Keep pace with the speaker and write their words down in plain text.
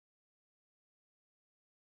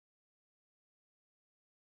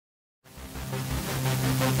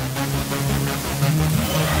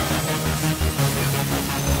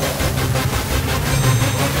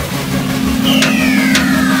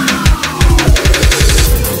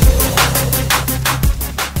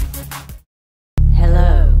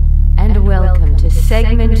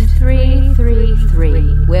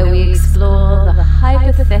333, where we explore the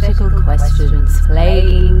hypothetical questions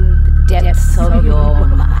plaguing the depths of your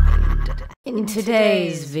mind. In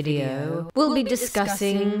today's video, we'll be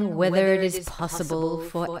discussing whether it is possible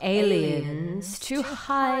for aliens to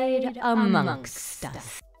hide amongst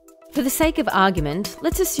us. For the sake of argument,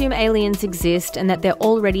 let's assume aliens exist and that they're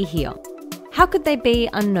already here. How could they be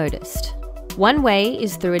unnoticed? One way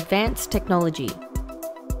is through advanced technology.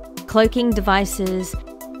 Cloaking devices,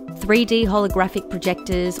 3D holographic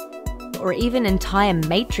projectors, or even entire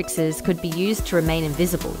matrices could be used to remain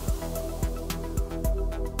invisible.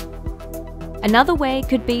 Another way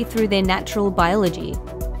could be through their natural biology.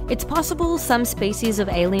 It's possible some species of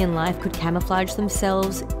alien life could camouflage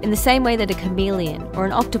themselves in the same way that a chameleon or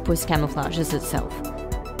an octopus camouflages itself.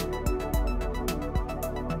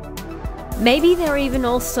 Maybe they're even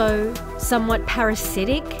also somewhat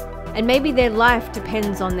parasitic, and maybe their life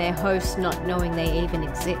depends on their host not knowing they even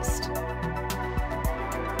exist.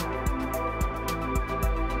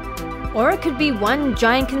 Or it could be one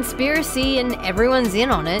giant conspiracy and everyone's in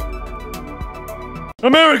on it.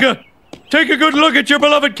 America! Take a good look at your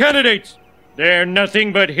beloved candidates! They're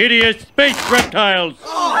nothing but hideous space reptiles!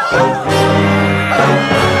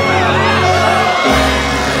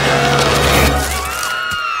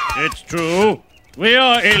 It's true. We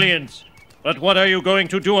are aliens. But what are you going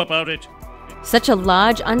to do about it? Such a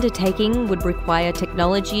large undertaking would require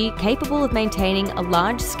technology capable of maintaining a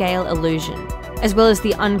large-scale illusion, as well as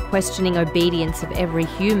the unquestioning obedience of every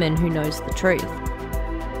human who knows the truth.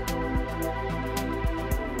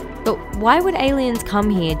 But why would aliens come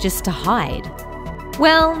here just to hide?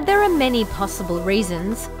 Well, there are many possible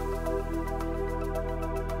reasons.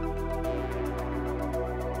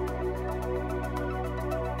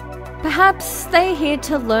 Perhaps they're here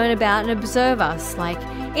to learn about and observe us, like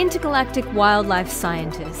intergalactic wildlife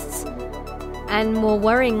scientists. And more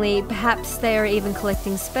worryingly, perhaps they are even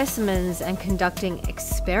collecting specimens and conducting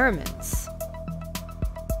experiments.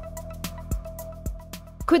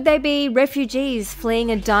 Could they be refugees fleeing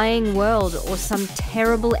a dying world or some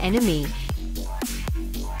terrible enemy?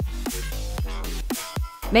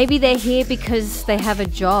 Maybe they're here because they have a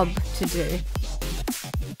job to do.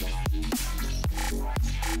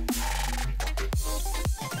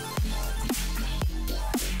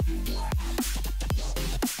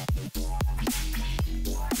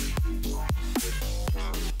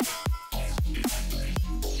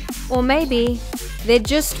 Or maybe they're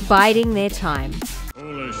just biding their time.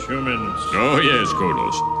 Foolish humans. Oh yes,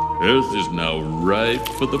 Kodos. Earth is now ripe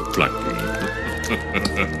for the plucking.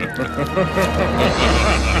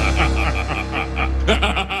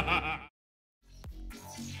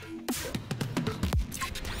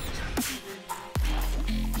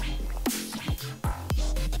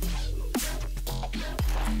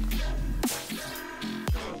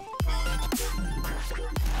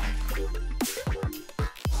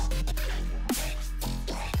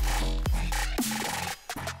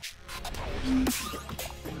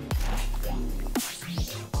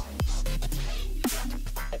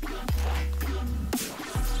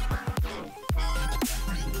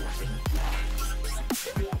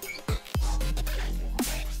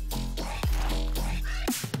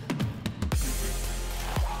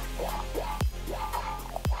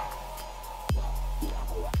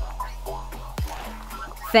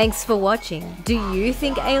 Thanks for watching. Do you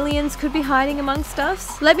think aliens could be hiding amongst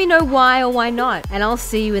us? Let me know why or why not, and I'll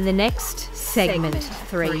see you in the next segment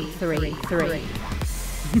 333.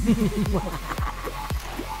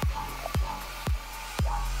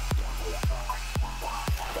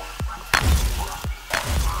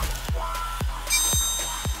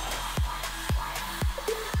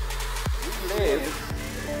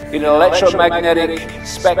 In an electromagnetic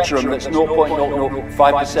spectrum that's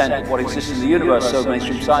 0.005% of what exists in the universe, so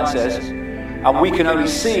mainstream science says, and we can only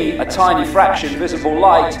see a tiny fraction, visible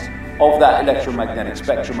light, of that electromagnetic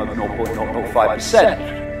spectrum of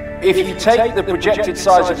 0.005%. If you take the projected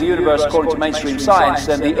size of the universe according to mainstream science,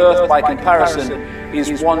 then the Earth, by comparison, is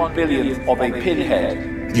 1/1,000,000th of a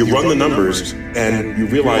pinhead. You run the numbers, and you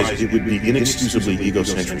realize it would be inexcusably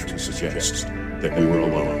egocentric to suggest that we were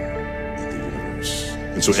alone in the universe.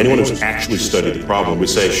 And so anyone who's actually studied the problem would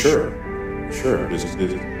say, sure,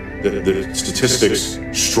 the statistics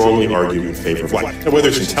strongly argue in favor of life. Now, whether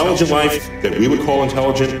it's intelligent life that we would call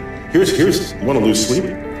intelligent, here's you want to lose sleep?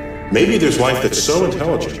 Maybe there's life that's so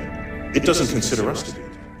intelligent, it doesn't consider us to be.